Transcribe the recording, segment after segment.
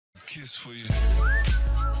kiss for you.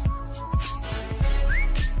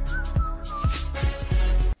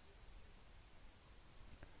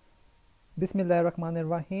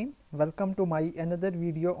 Bismillahirrahmanirrahim. Welcome to my another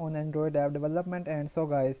video on Android app development. And so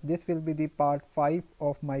guys, this will be the part 5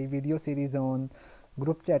 of my video series on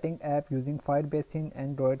group chatting app using Firebase in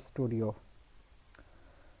Android Studio.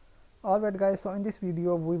 Alright guys, so in this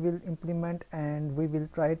video we will implement and we will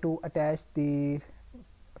try to attach the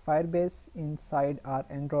Firebase inside our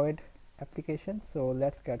Android application. So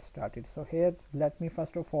let's get started. So here, let me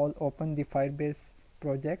first of all open the Firebase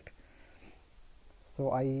project. So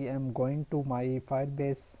I am going to my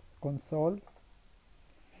Firebase console.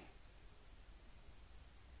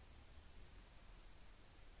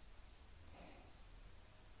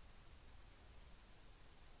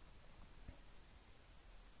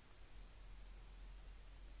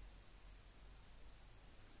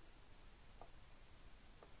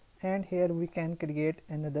 And here we can create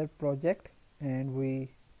another project and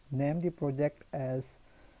we name the project as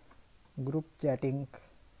group chatting,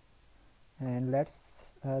 and let's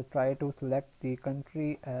try to select the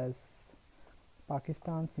country as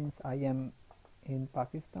Pakistan, since I am in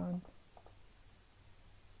Pakistan,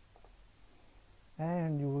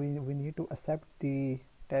 and we need to accept the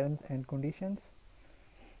terms and conditions.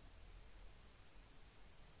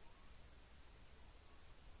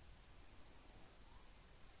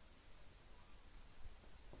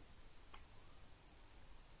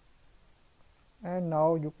 And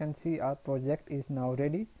now you can see our project is now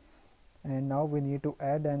ready, and now we need to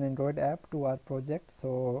add an Android app to our project.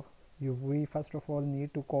 So we first of all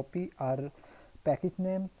need to copy our package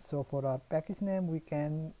name. So for our package name we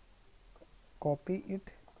can copy it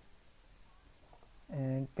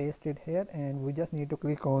and paste it here, and we just need to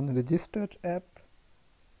click on register app.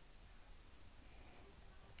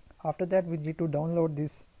 After that we need to download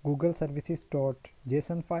this Google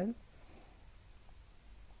services.json file.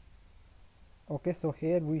 Okay, so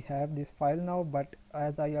here we have this file now, but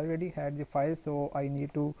as I already had the file, so I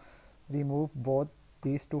need to remove both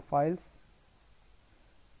these two files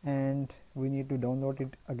and we need to download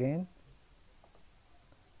it again.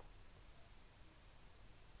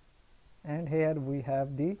 And here we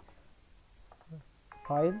have the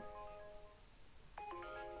file,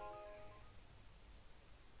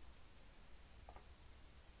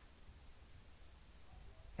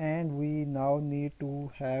 and we now need to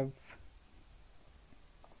have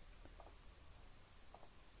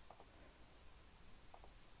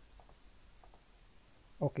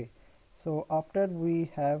okay. So after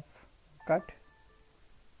we have cut,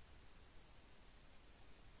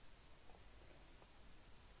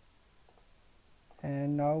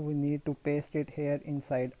 and now we need to paste it here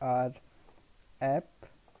inside our app.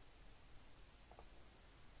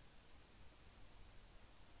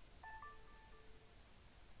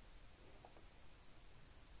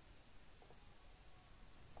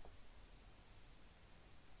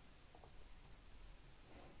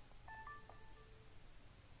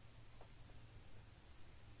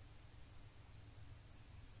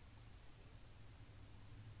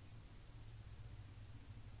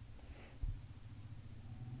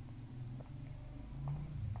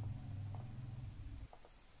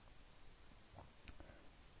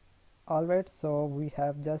 Alright, so we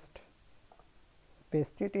have just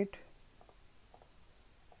pasted it.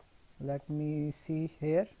 Let me see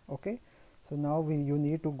here. Okay, so now you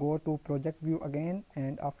need to go to project view again,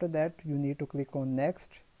 and after that you need to click on next,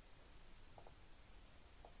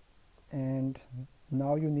 and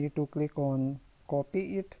now you need to click on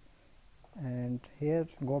copy it, and here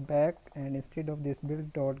go back, and instead of this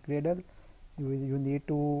build.gradle you need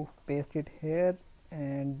to paste it here,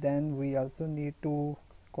 and then we also need to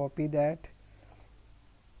copy that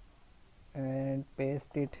and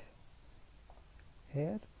paste it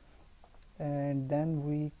here, and then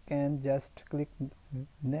we can just click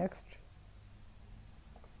next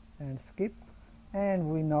and skip, and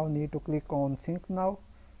we now need to click on sync now.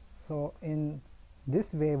 So in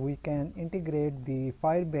this way we can integrate the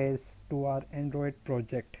Firebase to our Android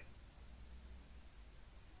project.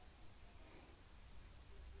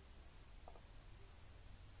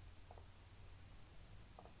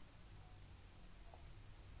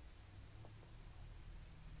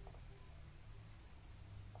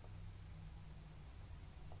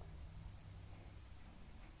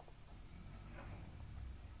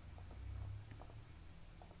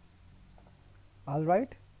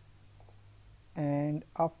 Alright, and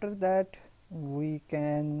after that we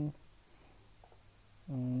can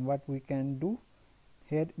what we can do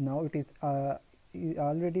here, now it is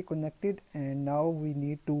already connected, and now we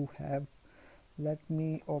need to have, let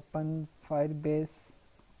me open Firebase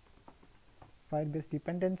Firebase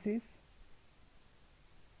dependencies.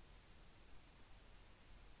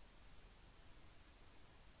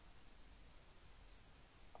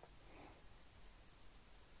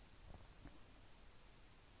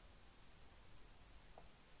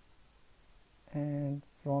 And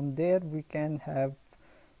from there we can have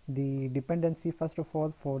the dependency first of all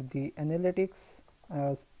for the analytics,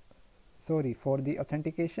 for the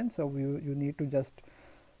authentication. So you need to just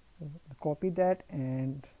copy that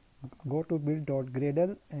and go to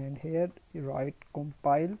build.gradle, and here you write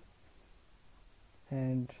compile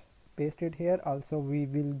and paste it here. Also we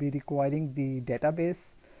will be requiring the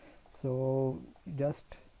database, so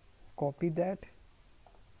just copy that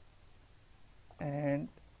and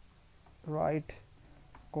write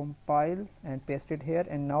compile and paste it here,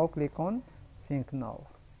 and now click on sync now.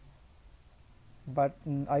 But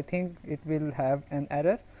I think it will have an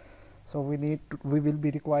error, so we will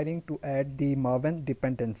be requiring to add the Maven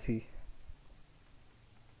dependency.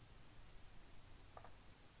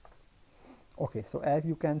 Okay, so as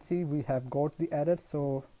you can see we have got the error,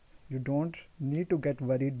 so you don't need to get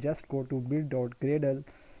worried. Just go to build.gradle,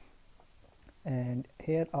 and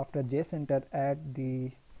here after JCenter add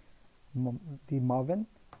the Maven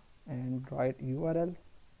and write URL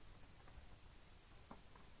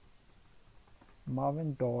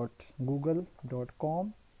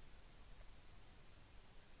maven.google.com,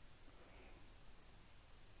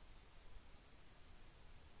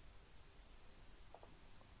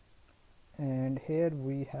 and here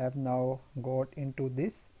we have now got into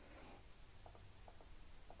this.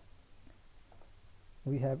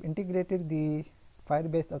 We have integrated the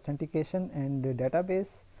Firebase authentication and the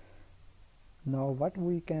database. Now what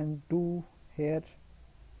we can do here,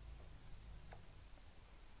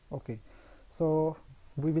 okay, so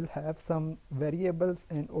we will have some variables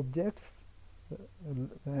and objects,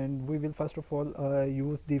 and we will first of all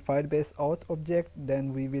use the Firebase auth object,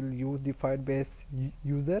 then we will use the Firebase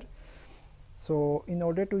user. So in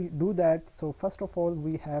order to do that, so first of all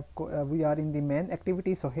we have we are in the main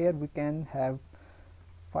activity, so here we can have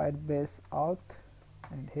Firebase auth,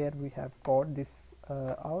 and here we have got this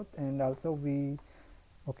auth, and also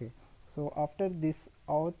okay, so after this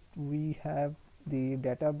auth we have the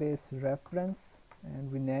database reference,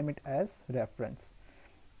 and we name it as reference.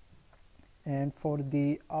 And for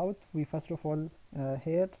the auth, we first of all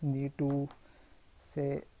here need to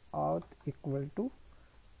say auth equal to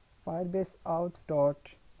Firebase auth dot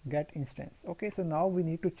get instance. Okay, so now we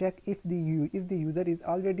need to check if the user is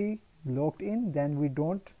already logged in, then we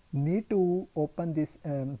don't need to open this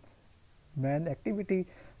main activity,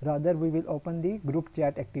 rather we will open the group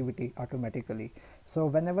chat activity automatically. So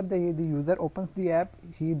whenever the user opens the app,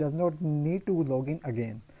 he does not need to log in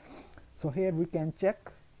again. So here we can check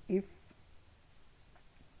if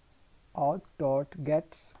auth dot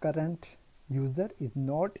get current user is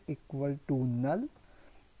not equal to null,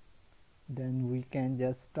 then we can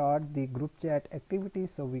just start the group chat activity.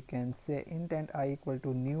 So we can say intent I equal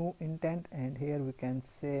to new intent, and here we can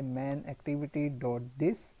say main activity dot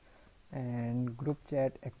this and group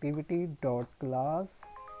chat activity dot class,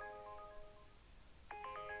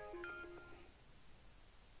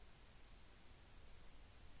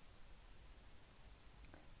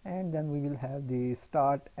 and then we will have the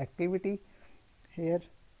start activity here.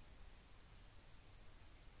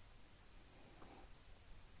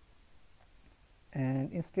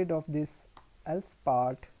 And instead of this else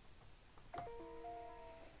part,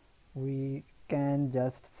 we can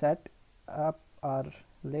just set up our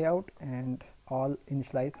layout and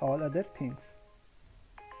initialize all other things.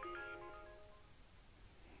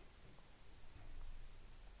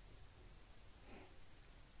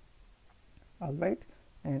 Alright,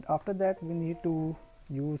 and after that we need to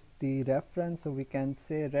use the reference, so we can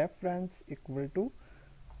say reference equal to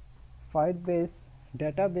Firebase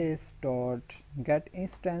database dot get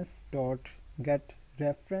instance dot get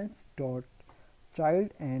reference dot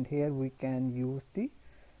child, and here we can use the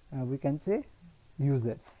we can say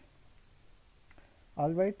users.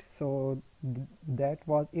 Alright, so that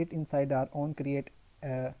was it inside our own create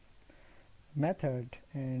method,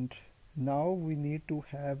 and now we need to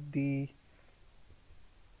have the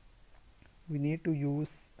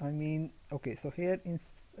use, okay, so here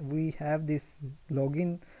we have this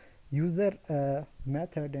login user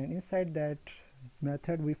method, and inside that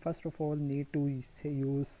method we first of all need to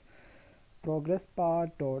use progress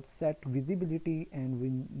bar dot set visibility, and we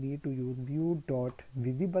need to use view dot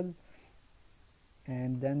visible,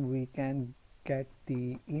 and then we can get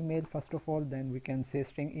the email first of all, then we can say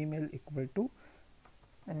string email equal to,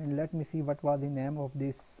 and let me see what was the name of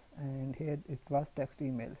this, and here it was text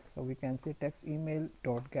email, so we can say text email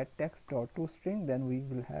dot get text dot to string, then we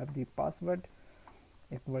will have the password,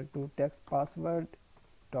 equal to text password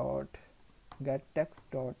dot get text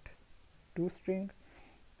dot toString,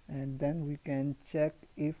 and then we can check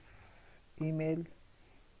if email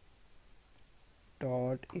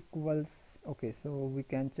dot equals, okay, so we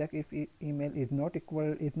can check if email is not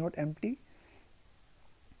empty,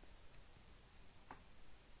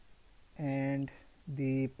 and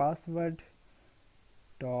the password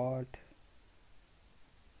dot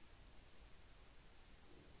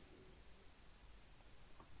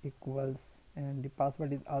equals, and the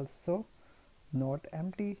password is also not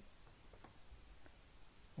empty.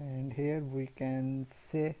 And here we can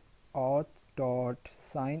say auth dot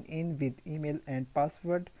sign in with email and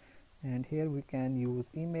password, and here we can use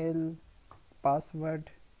email, password,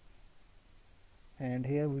 and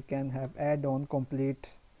here we can have add on complete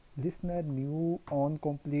listener, new on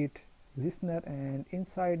complete listener, and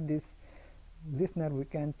inside this listener we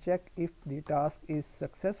can check if the task is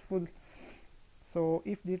successful. So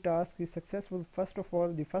if the task is successful, first of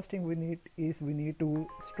all, the first thing we need to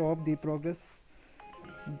stop the progress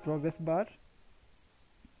bar.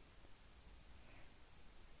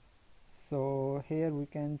 So here we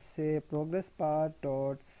can say progress bar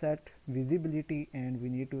dot set visibility, and we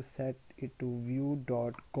need to set it to view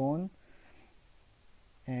dot gone,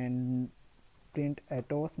 and print a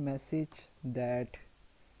toast message that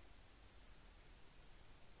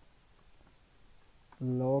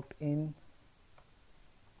logged in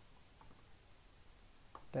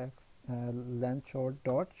text length short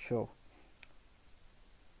dot show.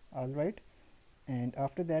 All right, and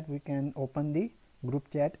after that we can open the group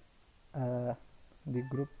chat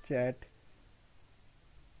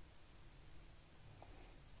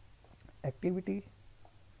activity,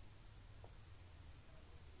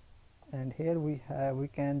 and here we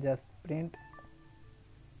can just print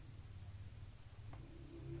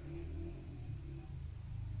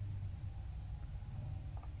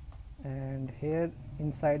and here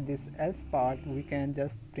inside this else part we can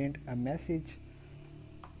just print a message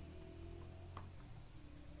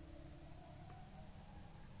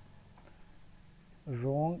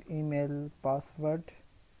wrong email password,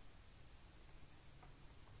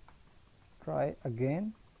 try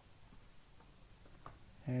again,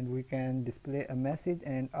 and we can display a message,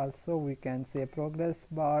 and also we can say progress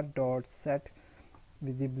bar dot set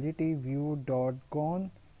visibility view dot gone,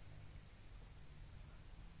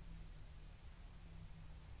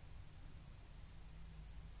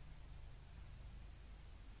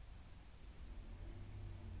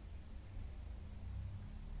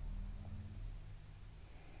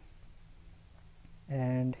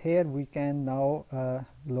 and here we can now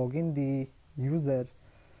log in the user,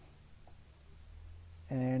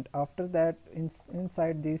 and after that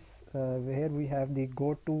inside this here we have the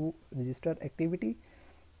go to register activity.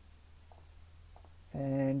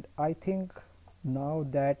 And I think now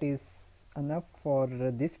that is enough for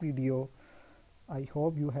this video. I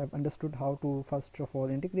hope you have understood how to first of all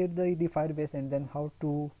integrate the Firebase, and then how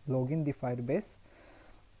to log in the Firebase.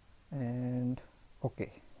 And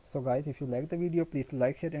okay, so guys, if you like the video, please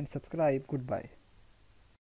like, share and subscribe. Goodbye.